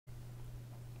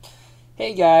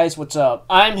Hey guys, what's up?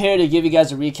 I'm here to give you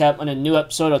guys a recap on a new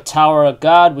episode of Tower of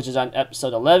God, which is on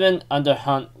episode 11,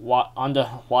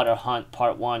 Underwater Hunt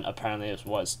Part 1, apparently it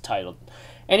was titled.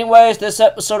 Anyways, this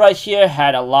episode right here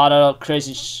had a lot of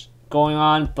crazy going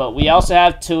on, but we also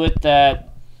have to it that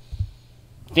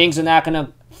things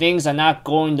are not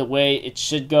going the way it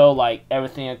should go, like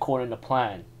everything according to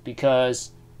plan.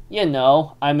 Because,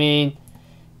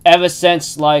 ever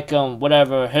since,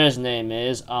 whatever his name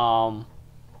is,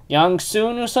 Young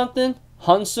Soon or something?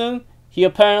 Hun Soon? He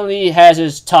apparently has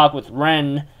his talk with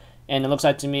Ren, and it looks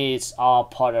like to me it's all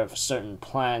part of certain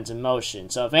plans in motion.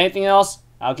 So if anything else,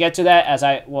 I'll get to that as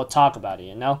I will talk about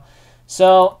it,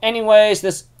 So anyways,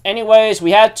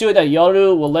 we had to that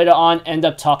Yoru will later on end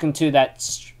up talking to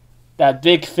that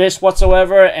big fish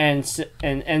whatsoever and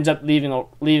ends up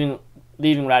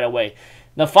leaving right away.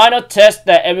 The final test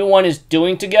that everyone is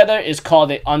doing together is called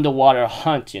the underwater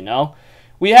hunt,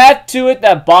 We had to it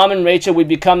that Bomb and Rachel would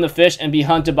become the fish and be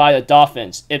hunted by the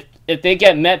dolphins. If they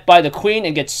get met by the queen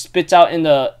and get spit out in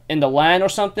the land or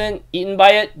something, eaten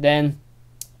by it, then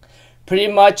pretty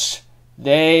much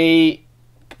they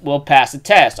will pass the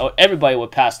test, or everybody will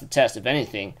pass the test if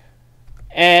anything.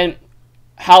 And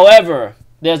however,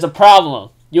 there's a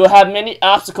problem. You'll have many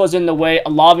obstacles in the way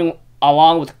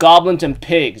along with goblins and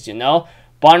pigs,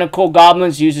 Barnacle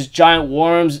goblins uses giant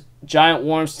worms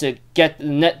to get the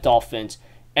net dolphins.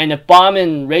 And if Bomb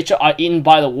and Rachel are eaten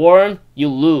by the worm, you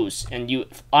lose, and you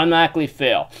automatically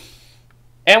fail.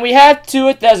 And we have to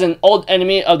it there's an old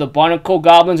enemy of the barnacle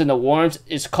goblins and the worms.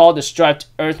 It's called the striped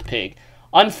earth pig.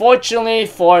 Unfortunately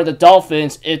for the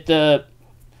dolphins, if the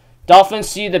dolphins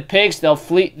see the pigs, they'll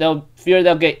flee. They'll fear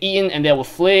they'll get eaten, and they will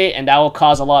flee, and that will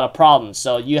cause a lot of problems.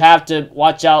 So you have to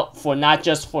watch out for not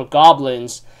just for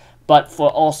goblins, but for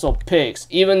also pigs.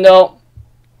 Even though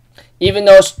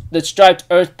the striped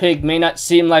earth pig may not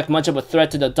seem like much of a threat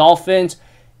to the dolphins,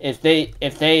 if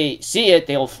they see it,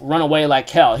 they'll run away like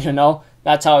hell,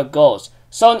 That's how it goes.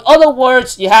 So in other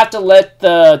words, you have to let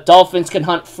the dolphins can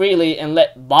hunt freely and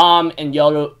let Bomb and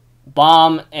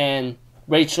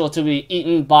Rachel to be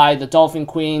eaten by the dolphin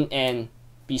queen and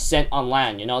be sent on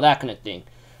land, that kind of thing.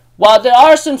 While there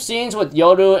are some scenes with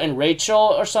Yoru and Rachel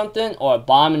or something, or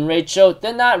Bomb and Rachel,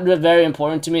 they're not very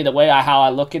important to me the way how I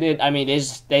look at it. I mean,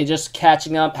 they just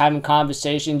catching up, having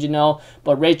conversations,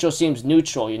 But Rachel seems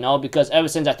neutral, because ever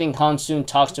since I think Han Soon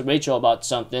talks to Rachel about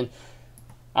something,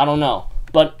 I don't know.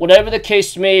 But whatever the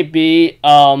case may be,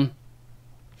 all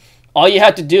you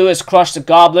have to do is crush the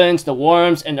goblins, the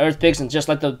worms, and earth pigs, and just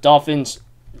let the dolphins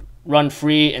run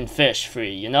free and fish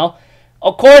free,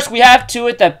 Of course, we have to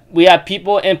it that we have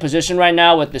people in position right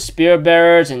now with the spear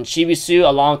bearers and Shibisu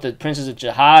along with the Princess of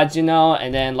Jihads,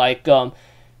 and then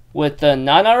with the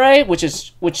Nanare,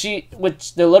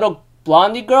 which the little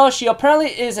blondie girl, she apparently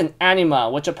is an anima,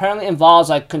 which apparently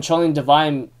involves controlling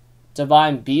divine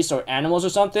beasts or animals or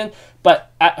something.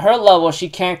 But at her level, she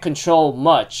can't control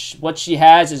much. What she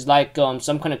has is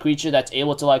some kind of creature that's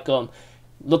able to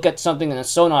look at something in a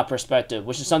sonar perspective,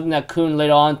 which is something that Kun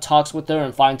later on talks with her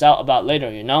and finds out about later,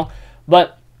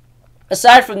 But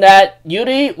aside from that,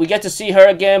 Yuri, we get to see her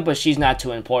again, but she's not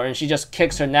too important. She just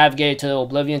kicks her navigator to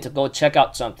Oblivion to go check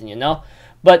out something,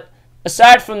 But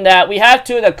aside from that, we have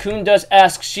to that Kun does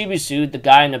ask Shibisu, the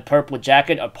guy in the purple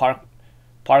jacket, or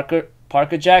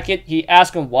Parker jacket, he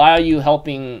asks him, why are you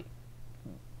helping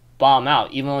Bomb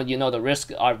out, even though the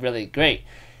risks are really great.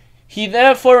 He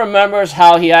therefore remembers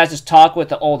how he has this talk with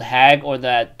the old hag, or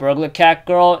that burglar cat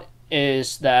girl,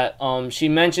 is that she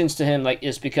mentions to him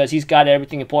it's because he's got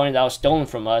everything important that was stolen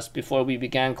from us before we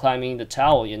began climbing the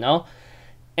tower,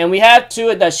 And we have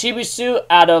to it that Shibisu,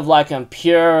 out of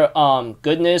pure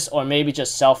goodness, or maybe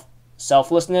just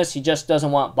selflessness, he just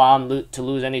doesn't want Bomb to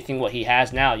lose anything what he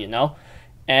has now,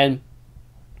 And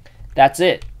that's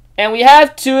it. And we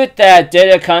have to it that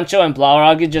Data Kancho and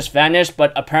Blauragi just vanished,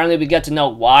 but apparently we get to know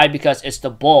why, because it's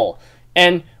the bull.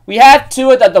 And we have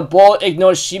to it that the bull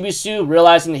ignores Shibisu,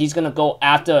 realizing that he's going to go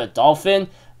after a dolphin.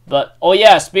 But, oh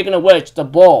yeah, speaking of which, the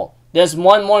bull. There's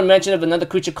one more mention of another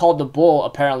creature called the bull,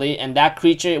 apparently, and that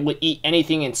creature would eat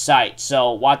anything in sight,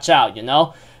 so watch out,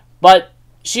 But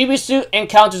Shibisu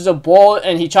encounters a bull,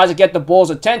 and he tries to get the bull's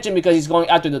attention because he's going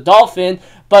after the dolphin.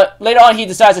 But later on, he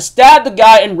decides to stab the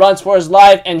guy and runs for his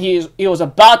life, and he was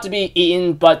about to be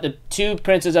eaten, but the two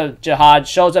princes of Jihad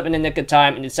shows up in the nick of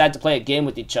time and decide to play a game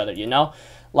with each other, And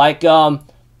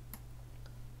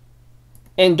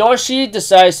Dorshi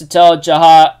decides to tell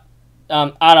Jihad,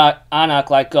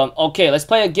 Anak, okay, let's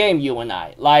play a game, you and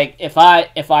I. If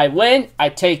I win, I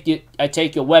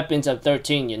take your weapons of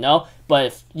 13, But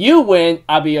if you win,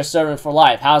 I'll be your servant for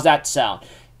life. How's that sound?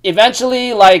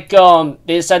 eventually, like, they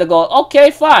decide to go,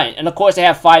 okay, fine. And of course, they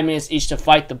have 5 minutes each to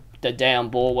fight the damn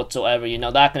bull whatsoever, you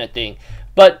know, that kind of thing.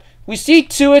 But we see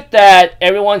to it that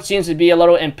everyone seems to be a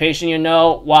little impatient, you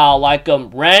know, while, like,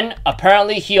 Ren,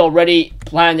 apparently he already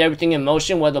planned everything in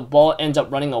motion where the bull ends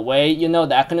up running away, you know,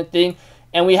 that kind of thing.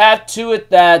 And we have to it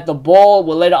that the bull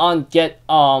will later on get,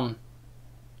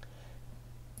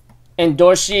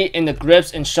 Endoshi in the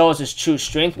grips and shows his true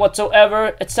strength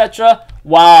whatsoever, etc.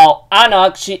 While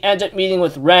Anak, she ends up meeting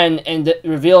with Ren and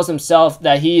reveals himself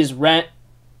that he is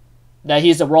that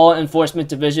he's the Law Enforcement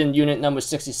Division Unit number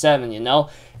 67, you know,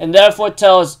 and therefore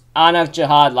tells Anak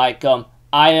Jihad like,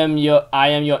 I am your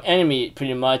enemy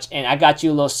pretty much, and I got you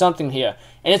a little something here,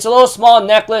 and it's a little small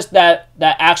necklace that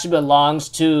actually belongs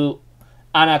to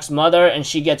Anak's mother, and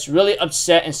she gets really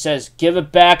upset and says, give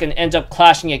it back, and ends up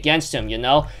clashing against him, you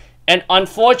know. And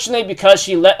unfortunately, because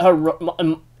she let her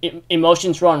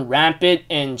emotions run rampant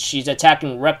and she's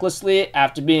attacking recklessly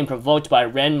after being provoked by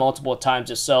Ren multiple times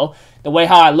or so, the way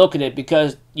how I look at it,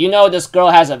 because you know this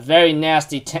girl has a very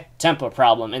nasty temper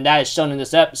problem, and that is shown in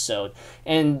this episode.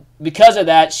 And because of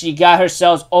that, she got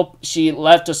herself she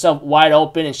left herself wide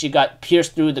open, and she got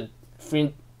pierced through the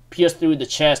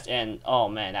chest, and oh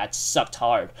man, that sucked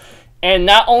hard. And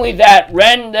not only that,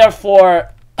 Ren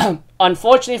therefore,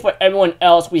 unfortunately for everyone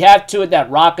else, we have to it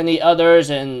that Rock and the others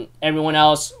and everyone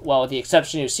else, well, with the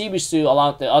exception of Shibisu,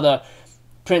 along with the other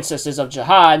princesses of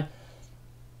Jihad,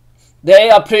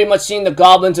 they are pretty much seeing the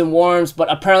goblins and worms,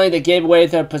 but apparently they gave away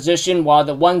their position while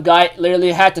the one guy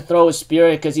literally had to throw his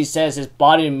spear because he says his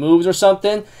body moves or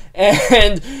something,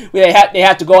 and they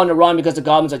had to go on the run because the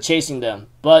goblins are chasing them.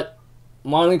 But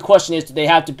my only question is, do they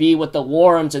have to be with the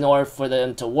worms in order for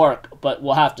them to work? But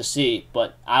we'll have to see.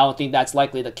 But I don't think that's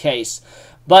likely the case.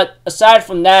 But aside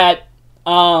from that,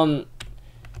 Endoshi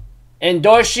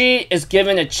is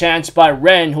given a chance by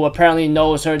Ren, who apparently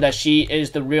knows her that she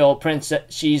is the real princess.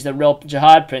 She's the real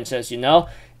Jihad princess, you know?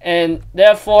 And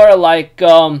therefore, like,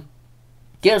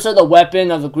 gives her the weapon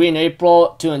of the Green April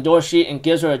to Endoshi and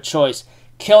gives her a choice.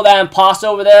 Kill that imposter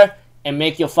over there and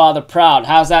make your father proud.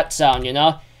 How's that sound, you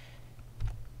know?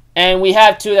 And we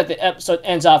have to that the episode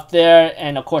ends off there,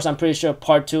 and of course I'm pretty sure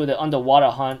part 2 of the underwater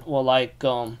hunt will like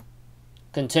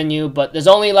continue, but there's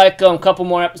only like a couple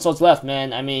more episodes left,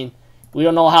 man. I mean, we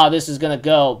don't know how this is gonna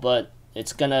go, but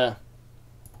it's not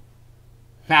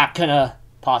gonna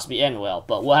possibly end well,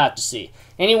 but we'll have to see.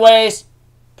 Anyways,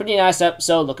 pretty nice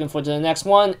episode. Looking forward to the next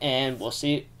one, and I'll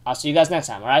see you guys next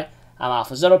time. All right, I'm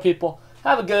Alpha Zero, people.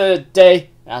 Have a good day,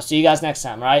 and I'll see you guys next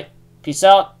time. All right, peace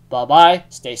out. Bye-bye.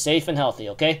 Stay safe and healthy,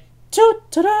 okay?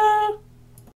 Toot-ta-da!